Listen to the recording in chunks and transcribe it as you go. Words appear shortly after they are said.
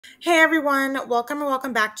Hey everyone, welcome or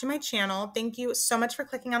welcome back to my channel. Thank you so much for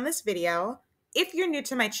clicking on this video. If you're new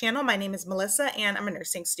to my channel, my name is Melissa and I'm a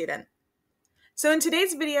nursing student. So in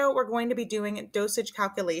today's video, we're going to be doing dosage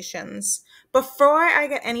calculations. Before I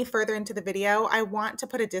get any further into the video, I want to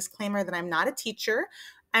put a disclaimer that I'm not a teacher.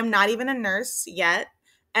 I'm not even a nurse yet.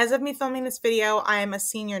 As of me filming this video, I'm a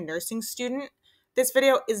senior nursing student. This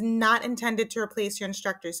video is not intended to replace your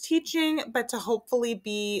instructor's teaching, but to hopefully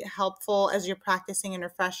be helpful as you're practicing and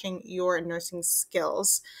refreshing your nursing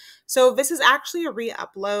skills. So this is actually a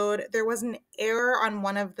re-upload. There was an error on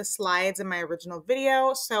one of the slides in my original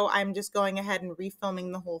video, so I'm just going ahead and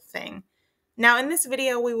refilming the whole thing. Now in this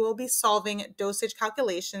video, we will be solving dosage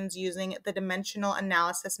calculations using the dimensional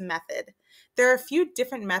analysis method. There are a few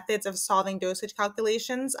different methods of solving dosage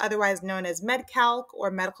calculations, otherwise known as MedCalc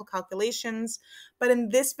or medical calculations, but in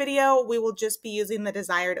this video, we will just be using the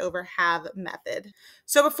desired over have method.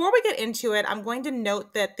 So before we get into it, I'm going to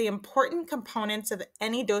note that the important components of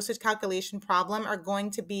any dosage calculation problem are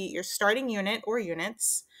going to be your starting unit or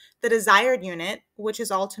units, the desired unit, which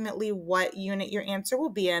is ultimately what unit your answer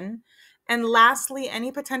will be in, and lastly,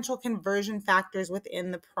 any potential conversion factors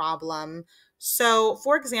within the problem. So,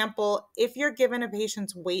 for example, if you're given a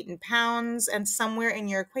patient's weight in pounds and somewhere in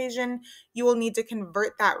your equation, you will need to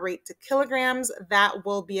convert that rate to kilograms, that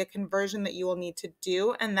will be a conversion that you will need to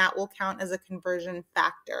do, and that will count as a conversion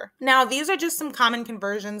factor. Now, these are just some common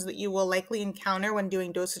conversions that you will likely encounter when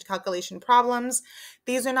doing dosage calculation problems.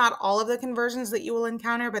 These are not all of the conversions that you will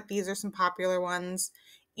encounter, but these are some popular ones.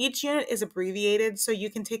 Each unit is abbreviated, so you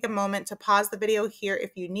can take a moment to pause the video here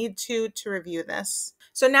if you need to review this.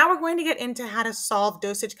 So now we're going to get into how to solve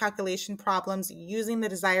dosage calculation problems using the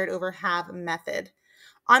desired over have method.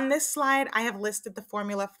 On this slide, I have listed the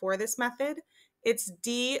formula for this method. It's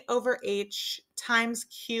D over H times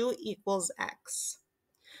Q equals X.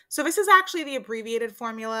 So this is actually the abbreviated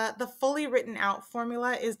formula. The fully written out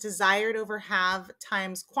formula is desired over have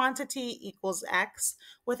times quantity equals X,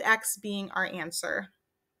 with X being our answer.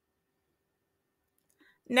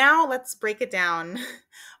 Now let's break it down.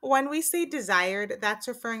 When we say desired, that's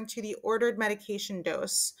referring to the ordered medication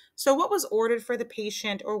dose. So what was ordered for the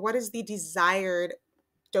patient, or what is the desired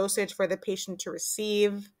dosage for the patient to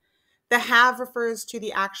receive? The have refers to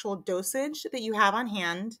the actual dosage that you have on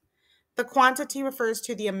hand. The quantity refers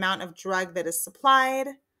to the amount of drug that is supplied.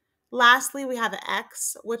 Lastly, we have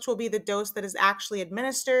X, which will be the dose that is actually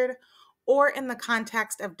administered, or in the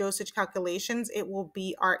context of dosage calculations, it will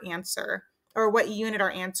be our answer, or what unit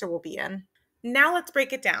our answer will be in. Now let's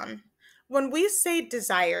break it down. When we say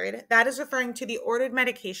desired, that is referring to the ordered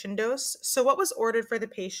medication dose. So what was ordered for the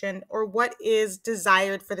patient, or what is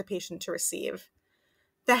desired for the patient to receive?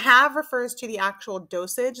 The have refers to the actual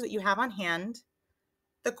dosage that you have on hand.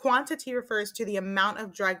 The quantity refers to the amount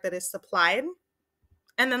of drug that is supplied.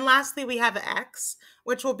 And then lastly, we have X,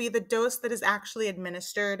 which will be the dose that is actually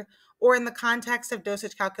administered, or in the context of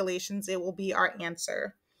dosage calculations, it will be our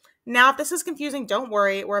answer. Now, if this is confusing, don't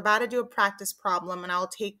worry. We're about to do a practice problem, and I'll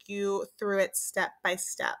take you through it step by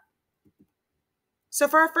step. So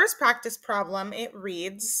for our first practice problem, it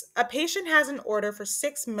reads, a patient has an order for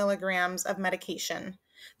 6 milligrams of medication.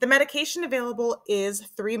 The medication available is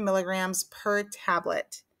 3 milligrams per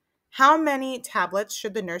tablet. How many tablets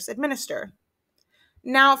should the nurse administer?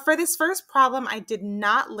 Now, for this first problem, I did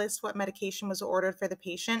not list what medication was ordered for the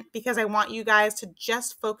patient because I want you guys to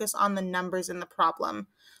just focus on the numbers in the problem.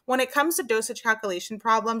 When it comes to dosage calculation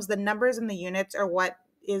problems, the numbers and the units are what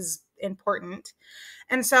is important.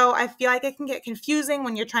 And so I feel like it can get confusing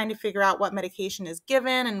when you're trying to figure out what medication is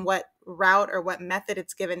given and what route or what method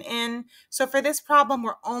it's given in. So for this problem,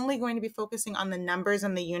 we're only going to be focusing on the numbers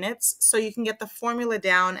and the units so you can get the formula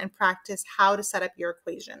down and practice how to set up your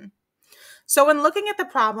equation. So when looking at the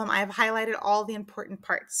problem, I have highlighted all the important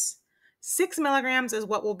parts. 6 milligrams is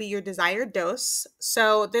what will be your desired dose.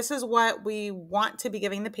 So this is what we want to be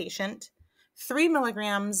giving the patient. 3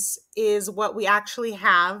 milligrams is what we actually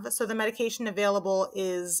have. So the medication available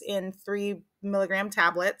is in 3 milligram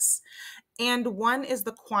tablets. And 1 is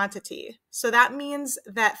the quantity. So that means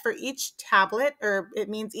that for each tablet, or it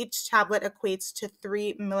means each tablet equates to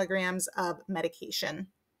 3 milligrams of medication.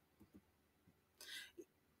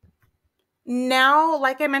 Now,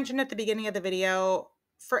 like I mentioned at the beginning of the video,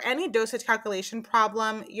 for any dosage calculation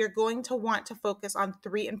problem, you're going to want to focus on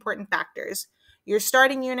 3 important factors: your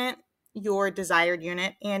starting unit, your desired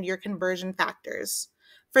unit, and your conversion factors.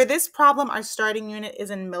 For this problem, our starting unit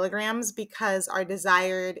is in milligrams because our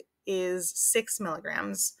desired is 6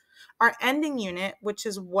 milligrams. Our ending unit, which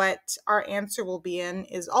is what our answer will be in,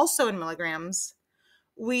 is also in milligrams.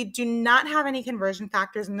 We do not have any conversion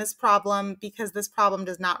factors in this problem because this problem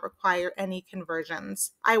does not require any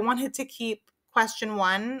conversions. I wanted to keep question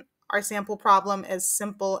 1, our sample problem, as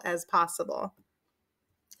simple as possible.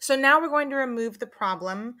 So now we're going to remove the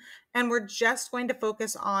problem and we're just going to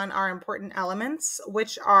focus on our important elements,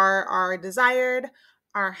 which are our desired,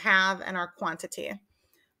 our have, and our quantity.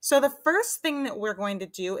 So the first thing that we're going to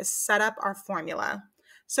do is set up our formula.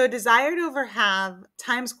 So desired over have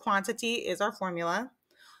times quantity is our formula.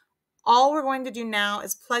 All we're going to do now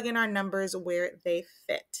is plug in our numbers where they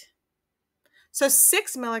fit. So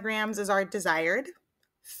 6 milligrams is our desired,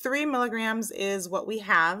 3 milligrams is what we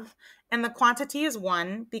have, and the quantity is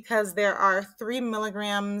 1 because there are 3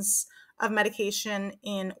 milligrams of medication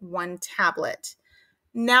in 1 tablet.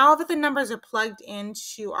 Now that the numbers are plugged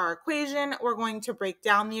into our equation, we're going to break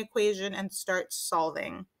down the equation and start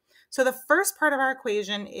solving. So the first part of our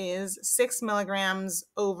equation is 6 milligrams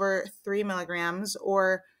over 3 milligrams,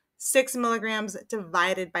 or 6 milligrams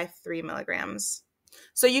divided by 3 milligrams.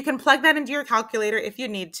 So you can plug that into your calculator if you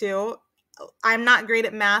need to. I'm not great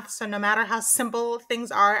at math, so no matter how simple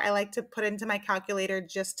things are, I like to put into my calculator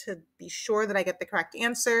just to be sure that I get the correct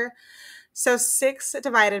answer. So 6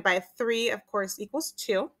 divided by 3, of course, equals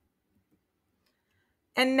 2.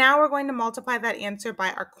 And now we're going to multiply that answer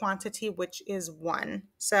by our quantity, which is 1.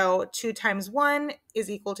 So 2 times 1 is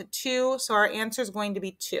equal to 2, so our answer is going to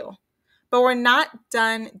be 2. But we're not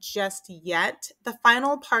done just yet. The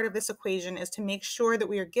final part of this equation is to make sure that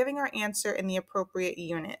we are giving our answer in the appropriate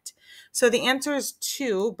unit. So the answer is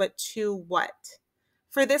 2, but 2 what?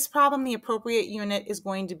 For this problem, the appropriate unit is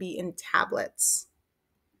going to be in tablets.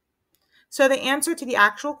 So the answer to the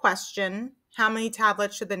actual question, how many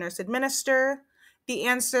tablets should the nurse administer? The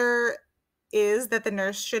answer is that the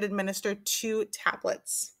nurse should administer 2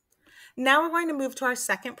 tablets. Now we're going to move to our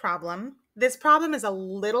second problem. This problem is a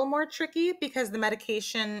little more tricky because the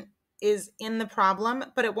medication is in the problem,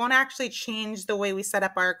 but it won't actually change the way we set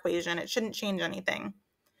up our equation. It shouldn't change anything.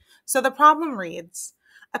 So the problem reads,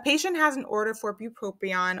 a patient has an order for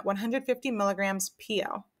bupropion 150 milligrams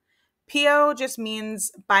PO. PO just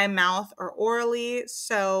means by mouth or orally,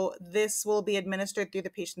 so this will be administered through the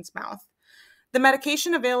patient's mouth. The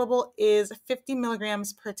medication available is 50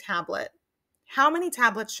 milligrams per tablet. How many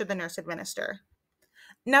tablets should the nurse administer?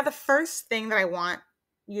 Now, the first thing that I want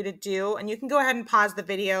you to do, and you can go ahead and pause the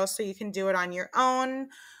video so you can do it on your own,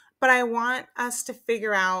 but I want us to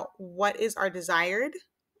figure out what is our desired,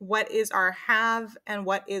 what is our have, and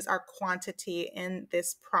what is our quantity in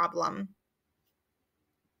this problem.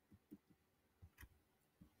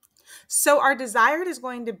 So our desired is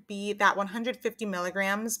going to be that 150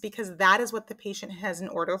 milligrams because that is what the patient has an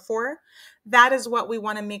order for. That is what we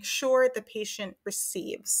want to make sure the patient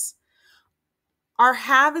receives. Our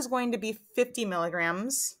have is going to be 50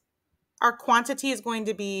 milligrams. Our quantity is going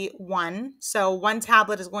to be 1. So 1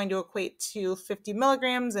 tablet is going to equate to 50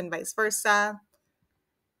 milligrams and vice versa.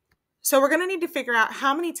 So we're going to need to figure out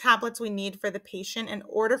how many tablets we need for the patient in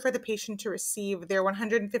order for the patient to receive their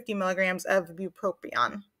 150 milligrams of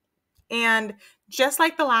bupropion. And just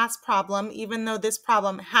like the last problem, even though this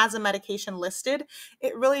problem has a medication listed,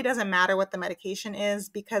 it really doesn't matter what the medication is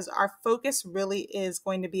because our focus really is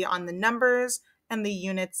going to be on the numbers and the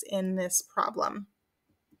units in this problem.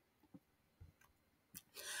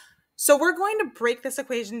 So we're going to break this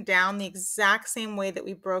equation down the exact same way that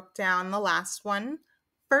we broke down the last one.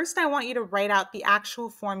 First, I want you to write out the actual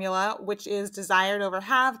formula, which is desired over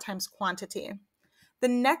have times quantity. The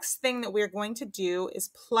next thing that we're going to do is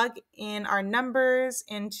plug in our numbers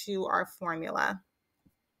into our formula.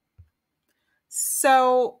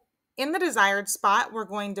 So in the desired spot, we're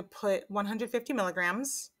going to put 150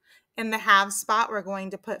 milligrams. In the have spot, we're going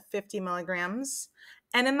to put 50 milligrams.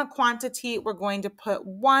 And in the quantity, we're going to put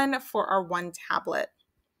 1 for our 1 tablet.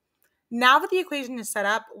 Now that the equation is set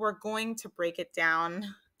up, we're going to break it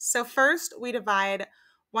down. So first, we divide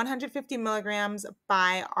 150 milligrams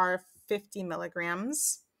by our 50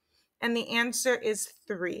 milligrams, and the answer is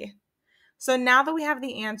 3. So now that we have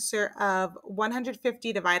the answer of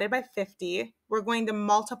 150 divided by 50, we're going to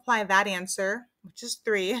multiply that answer, which is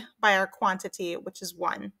 3, by our quantity, which is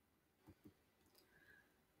 1.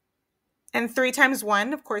 And 3 times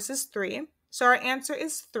 1, of course, is 3. So our answer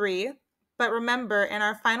is 3. But remember, in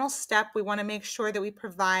our final step, we want to make sure that we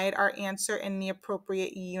provide our answer in the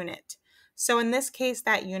appropriate unit. So in this case,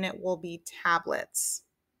 that unit will be tablets.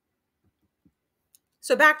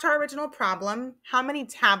 So back to our original problem, how many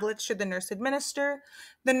tablets should the nurse administer?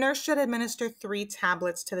 The nurse should administer 3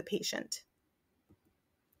 tablets to the patient.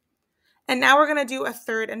 And now we're going to do a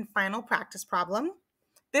third and final practice problem.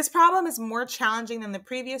 This problem is more challenging than the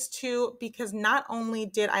previous two because not only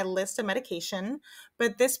did I list a medication,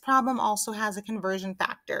 but this problem also has a conversion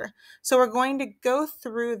factor. So we're going to go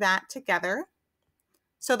through that together.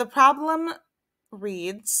 So the problem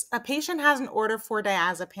reads, a patient has an order for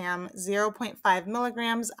diazepam 0.5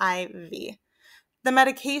 milligrams IV. The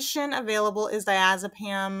medication available is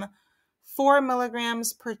diazepam 4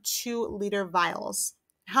 milligrams per 2-liter vials.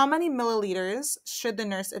 How many milliliters should the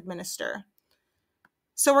nurse administer?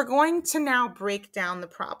 So we're going to now break down the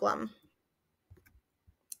problem.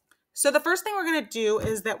 So the first thing we're going to do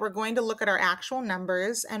is that we're going to look at our actual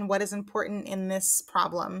numbers and what is important in this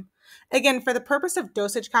problem. Again, for the purpose of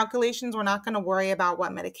dosage calculations, we're not going to worry about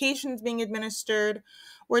what medication is being administered.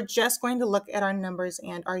 We're just going to look at our numbers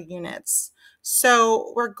and our units.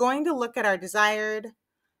 So we're going to look at our desired.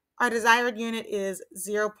 Our desired unit is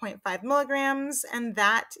 0.5 milligrams, and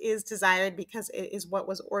that is desired because it is what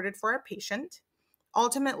was ordered for our patient.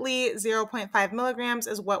 Ultimately, 0.5 milligrams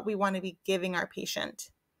is what we want to be giving our patient.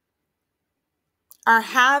 Our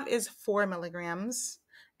have is 4 milligrams,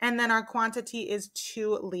 and then our quantity is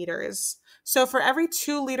 2 liters. So for every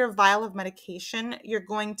 2-liter vial of medication, you're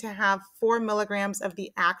going to have 4 milligrams of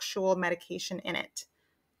the actual medication in it.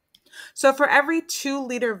 So for every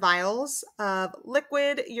 2-liter vials of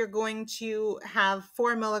liquid, you're going to have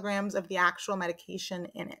 4 milligrams of the actual medication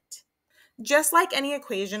in it. Just like any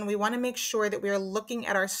equation, we want to make sure that we are looking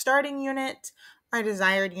at our starting unit, our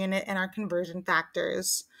desired unit, and our conversion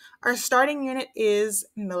factors. Our starting unit is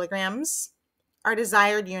milligrams. Our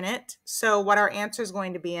desired unit, so what our answer is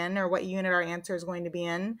going to be in, or what unit our answer is going to be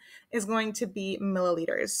in, is going to be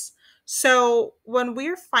milliliters. So when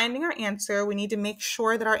we're finding our answer, we need to make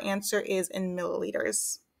sure that our answer is in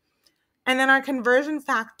milliliters. And then our conversion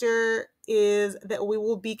factor is that we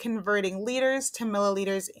will be converting liters to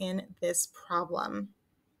milliliters in this problem.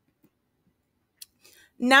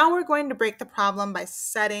 Now we're going to break the problem by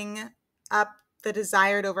setting up the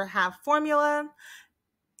desired over have formula.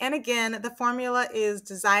 And again, the formula is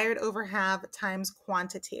desired over have times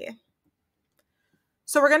quantity.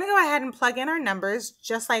 So we're going to go ahead and plug in our numbers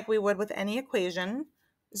just like we would with any equation.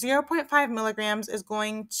 0.5 milligrams is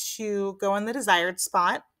going to go in the desired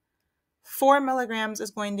spot. 4 milligrams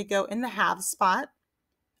is going to go in the have spot,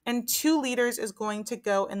 and 2 liters is going to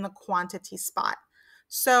go in the quantity spot.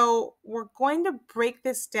 So we're going to break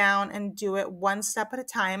this down and do it one step at a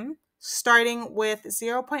time, starting with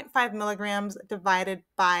 0.5 milligrams divided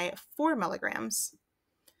by 4 milligrams.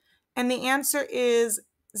 And the answer is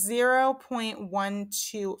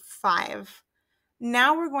 0.125.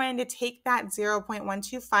 Now we're going to take that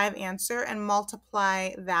 0.125 answer and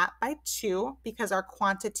multiply that by 2 because our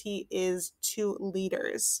quantity is 2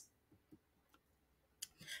 liters.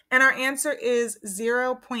 And our answer is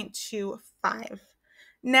 0.25.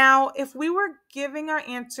 Now, if we were giving our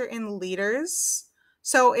answer in liters,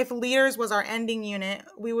 so if liters was our ending unit,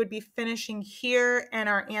 we would be finishing here and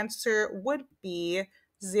our answer would be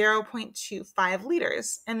 0.25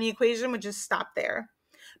 liters. And the equation would just stop there.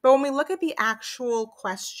 But when we look at the actual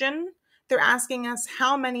question, they're asking us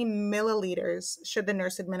how many milliliters should the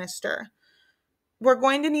nurse administer. We're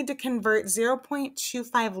going to need to convert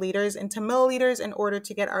 0.25 liters into milliliters in order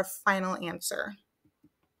to get our final answer.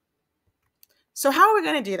 So how are we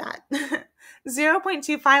going to do that?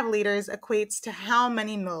 0.25 liters equates to how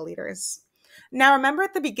many milliliters? Now remember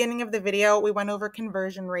at the beginning of the video, we went over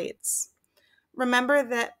conversion rates. Remember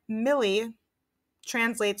that milli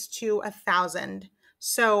translates to 1,000.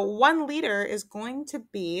 So 1 liter is going to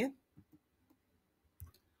be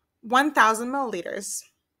 1,000 milliliters.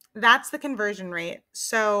 That's the conversion rate.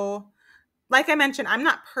 So like I mentioned, I'm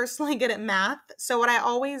not personally good at math. So what I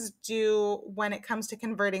always do when it comes to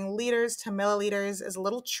converting liters to milliliters is a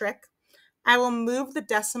little trick. I will move the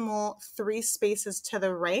decimal 3 spaces to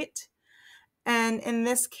the right. And in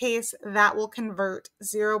this case, that will convert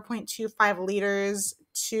 0.25 liters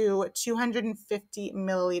to 250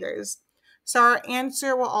 milliliters. So our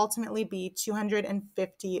answer will ultimately be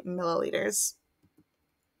 250 milliliters.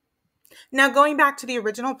 Now going back to the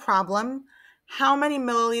original problem, how many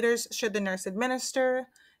milliliters should the nurse administer?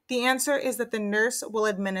 The answer is that the nurse will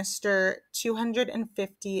administer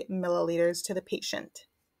 250 milliliters to the patient.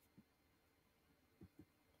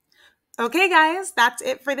 Okay guys, that's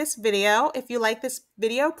it for this video. If you like this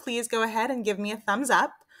video, please go ahead and give me a thumbs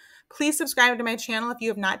up. Please subscribe to my channel if you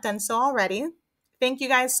have not done so already. Thank you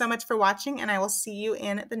guys so much for watching, and I will see you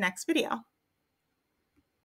in the next video.